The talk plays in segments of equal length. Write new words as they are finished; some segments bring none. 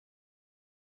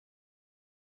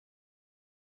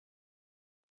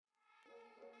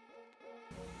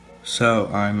So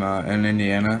I'm in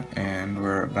Indiana, and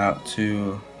we're about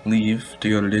to leave to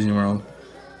go to Disney World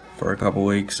for a couple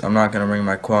weeks. I'm not gonna bring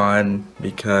my quad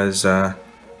because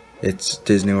it's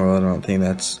Disney World. I don't think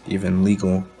that's even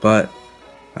legal, but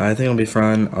I think it'll be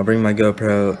fun. I'll bring my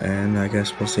GoPro, and I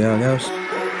guess we'll see how it goes.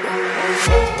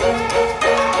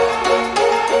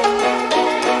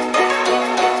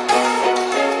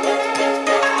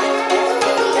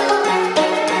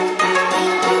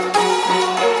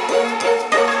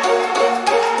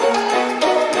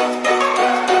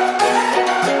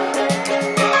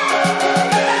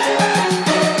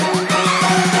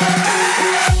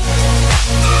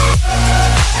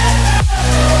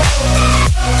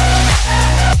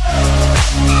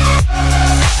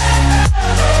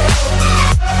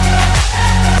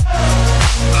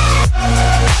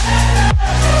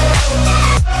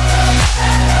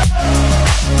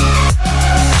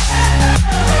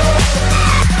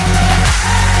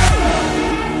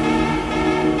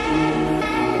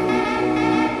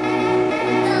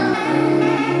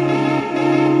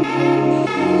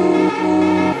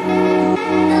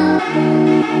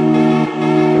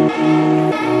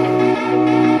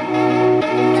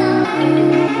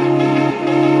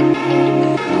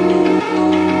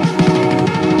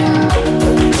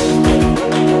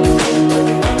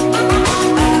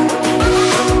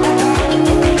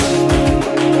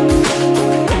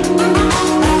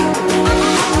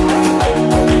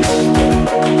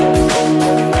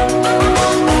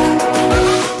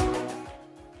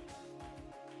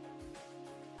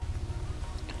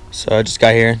 So I just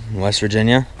got here in West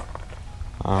Virginia.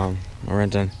 We're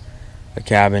renting a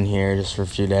cabin here just for a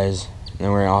few days, and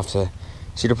then we're off to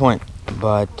Cedar Point.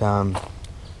 But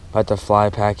about to fly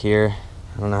pack here.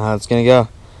 I don't know how it's gonna go,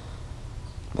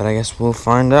 but I guess we'll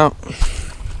find out.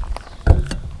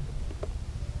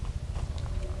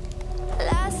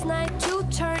 Last night you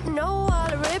turned no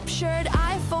all rip shirt,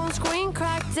 iPhone screen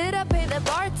cracked. Did I pay the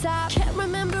bar tab? Can't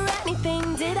remember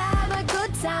anything. Did I have a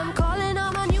good time? Calling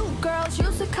all my new girls,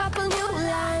 used a couple new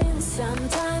lines.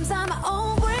 Sometimes I'm my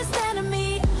own worst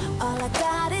enemy. All I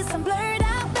got is some blurred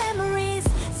out memories.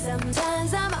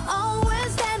 Sometimes I'm my own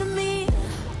worst enemy.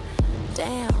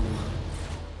 Damn.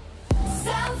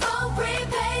 Cell phone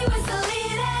prepaid was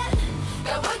deleted.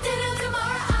 Got work to do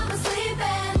tomorrow, I'm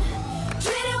sleeping.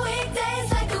 Treating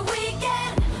weekdays like a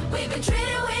weekend. We've been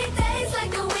treating weekdays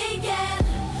like a weekend.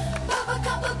 Pop a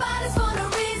couple bottles for no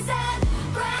reason.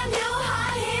 Brand new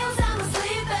high heels, I'm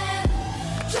sleeping.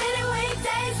 Treating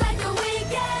weekdays like a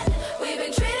weekend. We've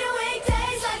been treating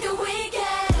weekdays like a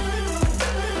weekend.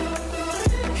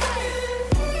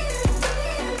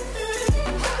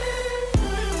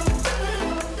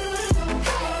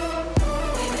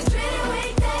 We've been treating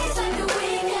weekdays like a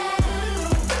weekend.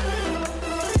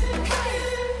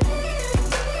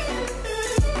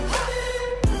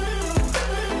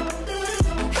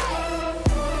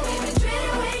 We've been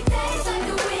treating weekdays like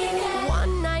a weekend.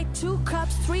 One night, 2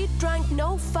 cups, 3 drunk,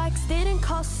 no fucks. Didn't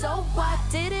cost, so what?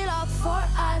 Did it all for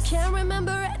us. Can't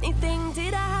remember anything.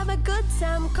 Did I have a good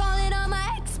time? Calling all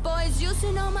my ex-boys,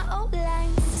 using all my old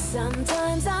lines.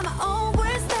 Sometimes I'm my own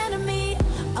worst enemy.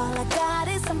 All I got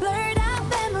is some blurred out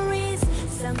memories.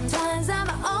 Sometimes I'm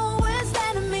my own worst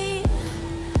enemy.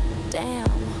 Damn.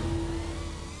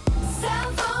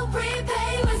 Cell phone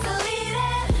prepaid was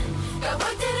deleted. Got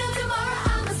work to do tomorrow,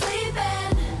 I'm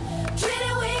sleeping.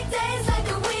 Treating weekdays like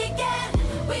a weekend.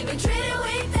 We've been treating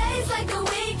weekdays like a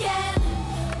weekend.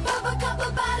 Pop a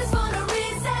couple bottles for no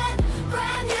reason.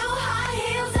 Brand new high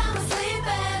heels, I'm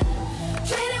sleeping.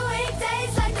 Treating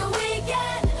weekdays like a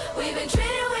weekend. We've been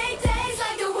treating weekdays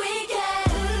like a weekend.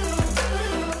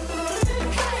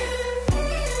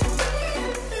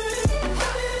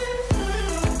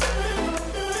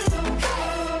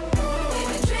 We've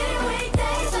been treating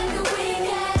weekdays like a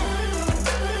weekend.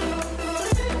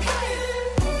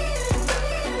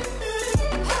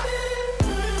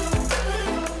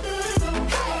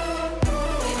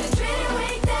 We've been treating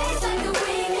weekdays like a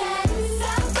weekend.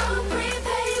 Cell phone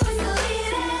prepaid was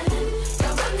deleted.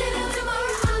 Got work to do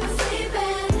tomorrow, I'm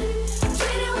sleeping.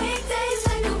 Treating weekdays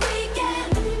like a weekend.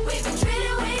 We've been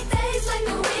treating weekdays like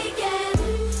a weekend.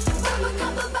 Pop a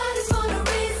couple bottles for no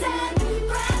reason.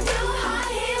 Brand new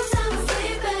high heels, I'm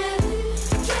sleeping.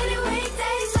 Treating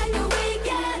weekdays like a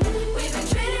weekend. We've been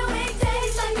treating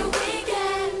weekdays like a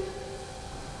weekend.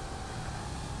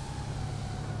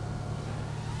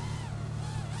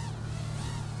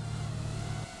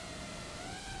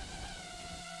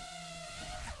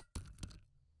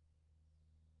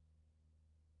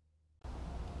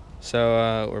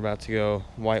 So we're about to go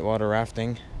whitewater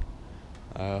rafting.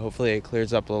 Hopefully it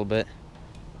clears up a little bit,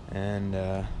 and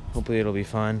hopefully it'll be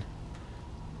fun.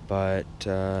 but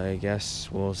I guess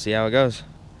we'll see how it goes.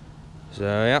 So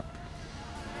yeah.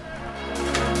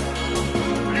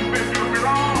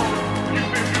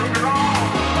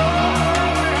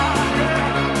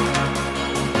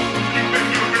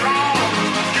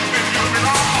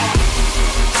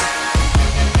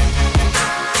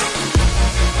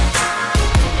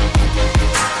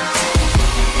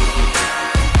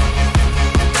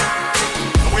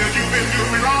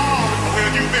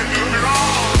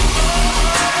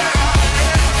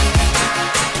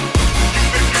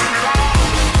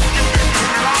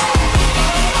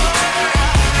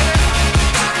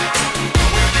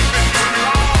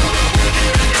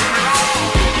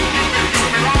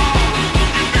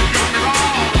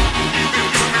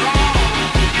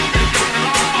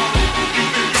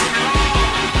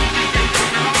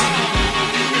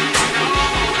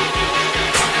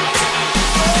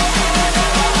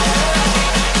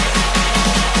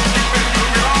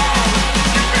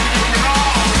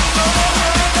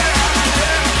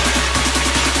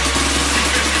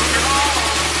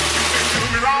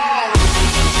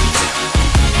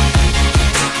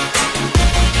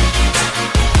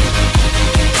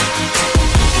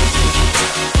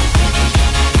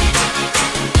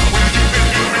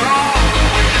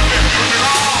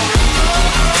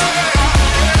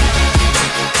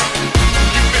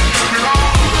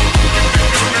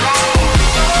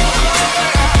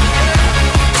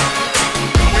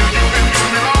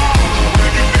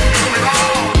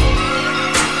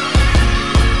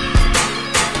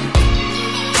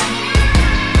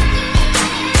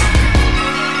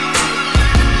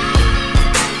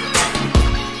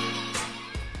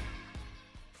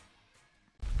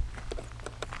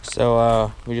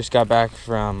 So we just got back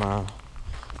from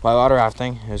whitewater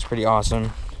rafting. It was pretty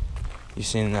awesome. You've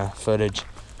seen the footage,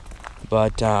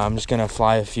 but I'm just gonna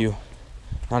fly a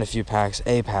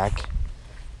pack,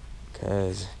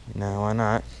 because you know, why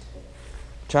not?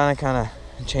 Trying to kind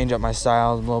of change up my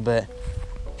style a little bit,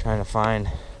 trying to find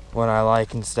what I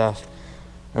like and stuff.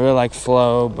 I really like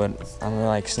flow, but I'm really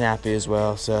like snappy as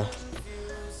well. So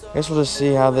I guess we'll just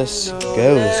see how this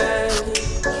goes.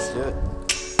 Let's do it.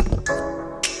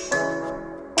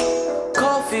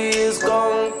 Is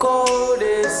gone cold,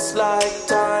 it's like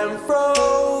time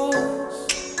froze.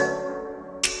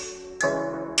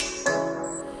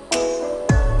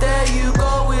 There you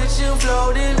go, wishing,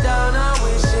 floating down, I'm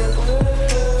wishing.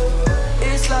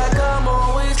 It's like I'm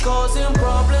always causing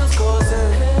problems,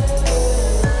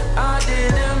 I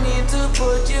didn't mean to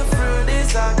put you through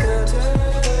this, I could.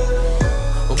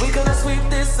 But we gonna sweep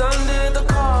this under the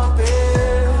carpet.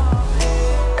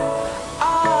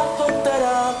 I hope that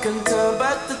I can turn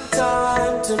back the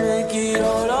time to make it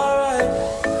all alright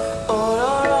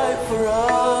for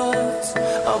us.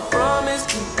 I promise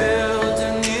to build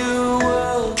a new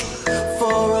world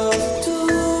for us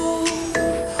two,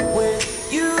 with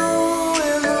you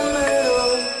in the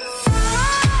middle.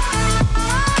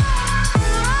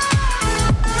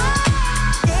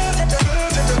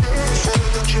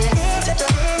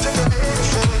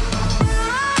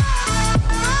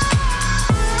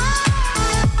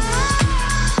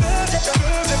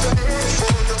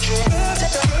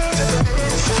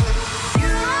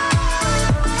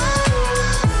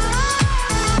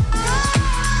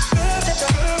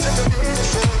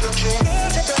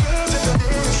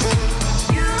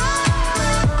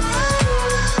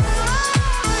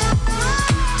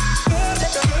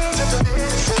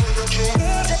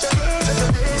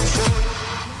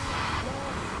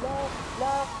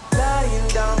 Lying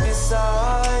down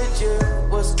beside you,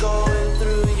 what's going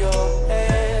through your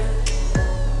head?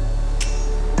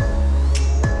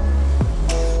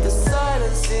 The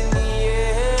silence in the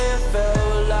air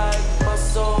felt like my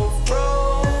soul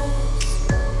froze.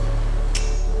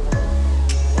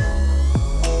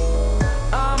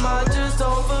 Am I just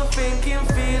overthinking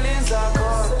feelings I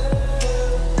can't?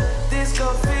 This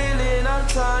gut feeling I'm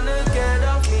trying to get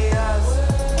off me ass.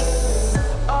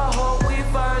 I hope we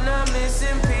find the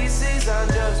missing pieces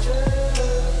and just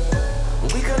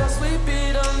we could sweep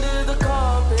it under the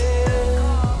carpet.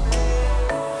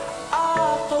 I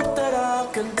hope that I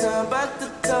can turn back the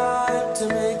time to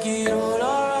make it all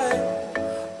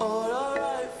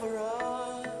alright for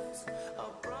us. I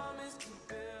promise to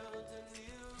build a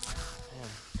new.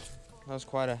 That was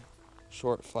quite a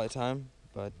short flight time,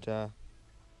 but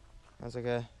that's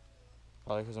okay.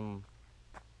 Probably because I'm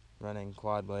running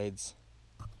quad blades.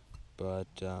 But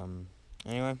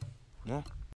anyway, yeah.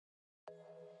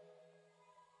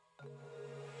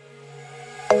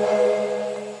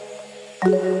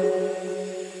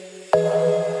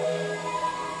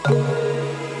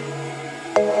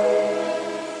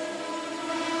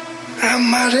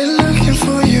 I'm out here looking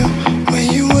for you.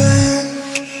 Where you at?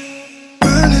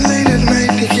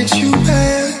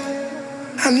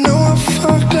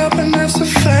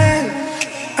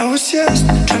 just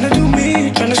trying to do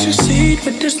me, trying to succeed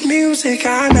with this music.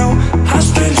 I know I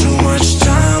spend too much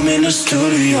time in the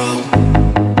studio.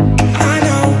 I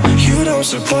know you don't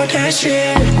support that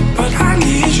shit, but I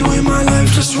need you in my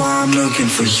life, that's why I'm looking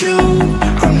for you.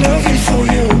 I'm looking for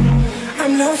you.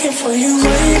 I'm looking for you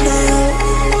right now.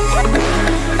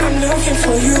 I'm looking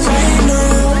for you right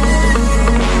now.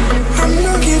 I'm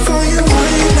looking for you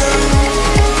right now.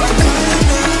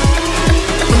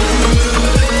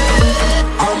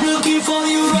 I'm looking for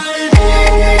you right now.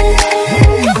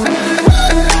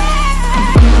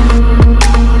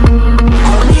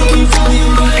 I'm looking for you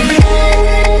right now.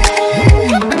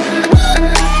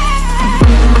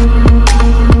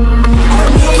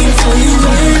 I'm looking for you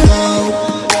right now.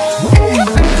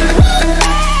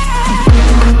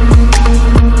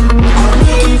 I'm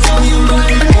looking for you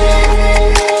right now.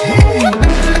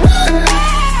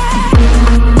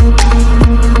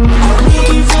 I'm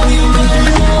looking for you right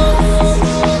now.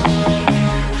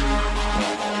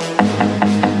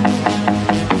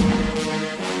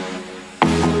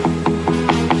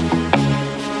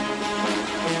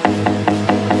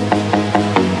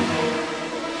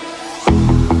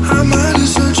 I'm out and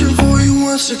searching for you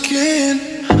once again,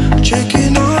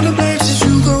 checking all the places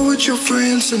you go with your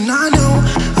friends. And I know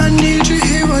I need you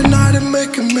here at night to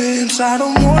make amends. I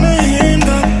don't wanna end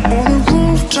up on the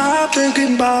rooftop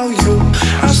thinking about you.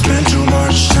 I spend too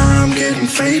much time getting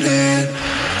faded.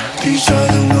 These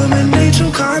other women, they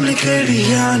too complicated.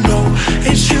 Yeah, I know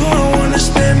it's you I wanna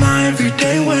spend my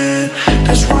everyday with.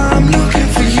 That's why I'm looking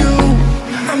for you.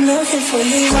 I'm looking for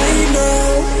you right now.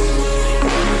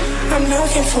 I'm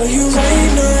looking for you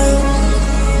right now.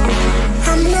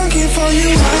 I'm looking for you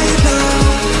right now.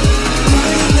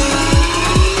 Right now.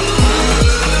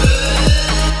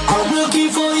 I'm looking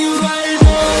for you right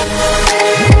now.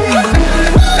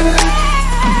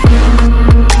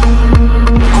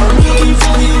 I'm looking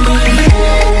for you right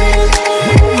now.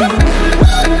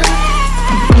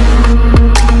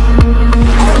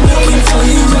 I'm looking for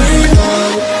you right now. I'm looking for you right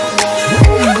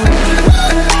now.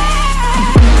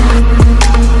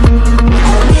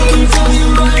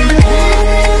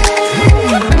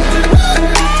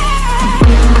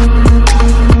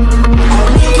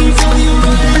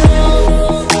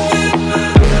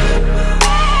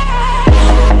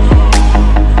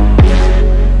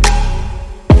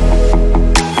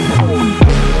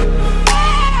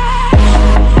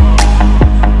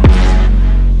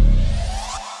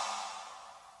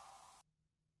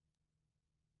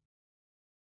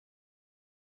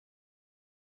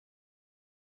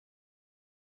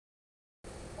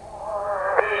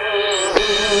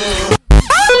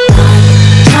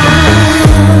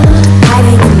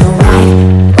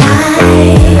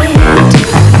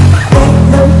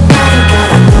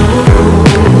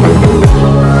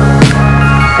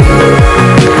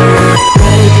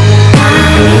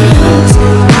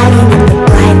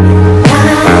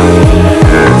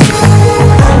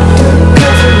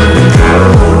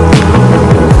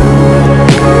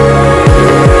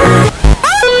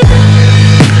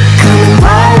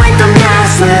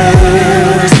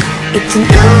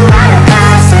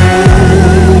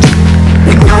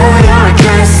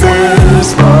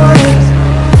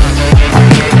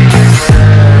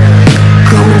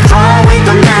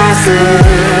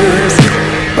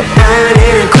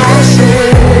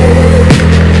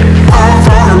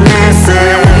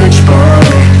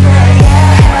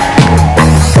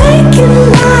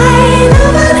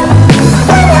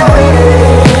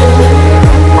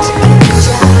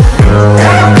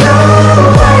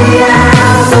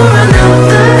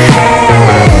 Hey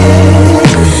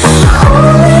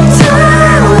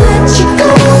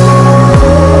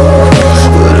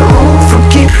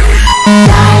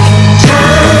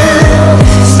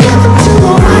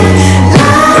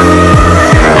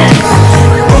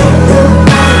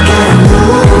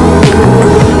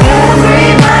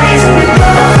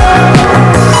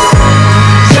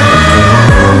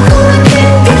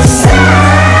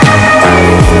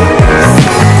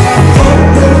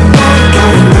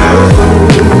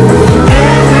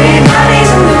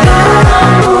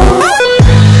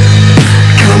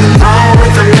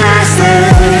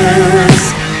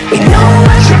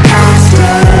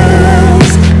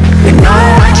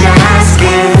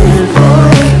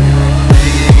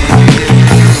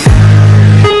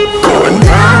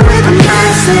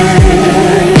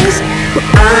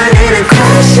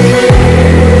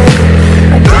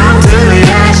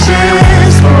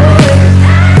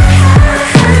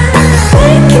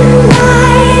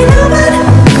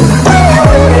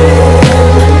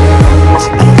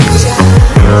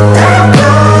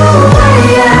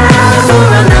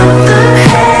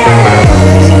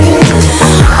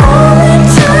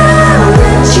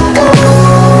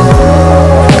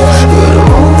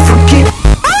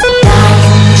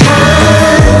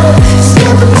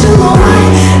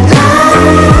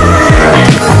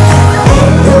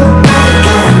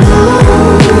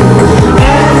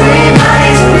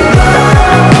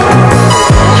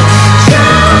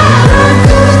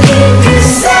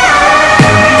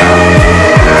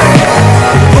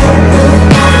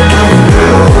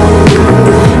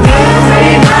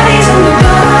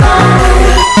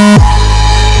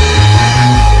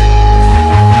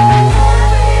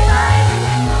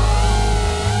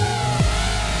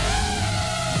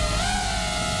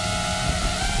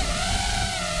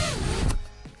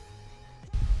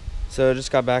So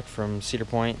just got back from Cedar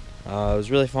Point. It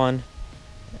was really fun,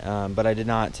 but I did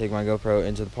not take my GoPro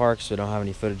into the park, so I don't have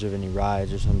any footage of any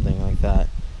rides or something like that.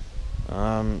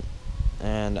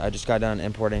 And I just got done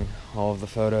importing all of the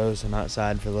photos. I'm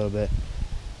outside for a little bit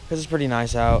because it's pretty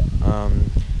nice out.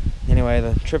 Anyway,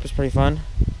 the trip was pretty fun,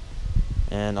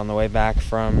 and on the way back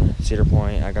from Cedar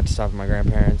Point, I got to stop at my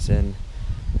grandparents and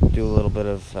do a little bit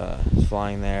of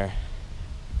flying there.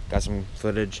 Got some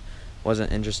footage.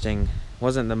 Wasn't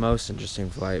the most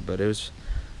interesting flight, but it was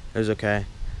okay.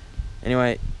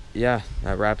 Anyway, yeah,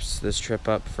 that wraps this trip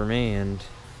up for me, and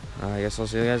I guess I'll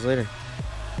see you guys later.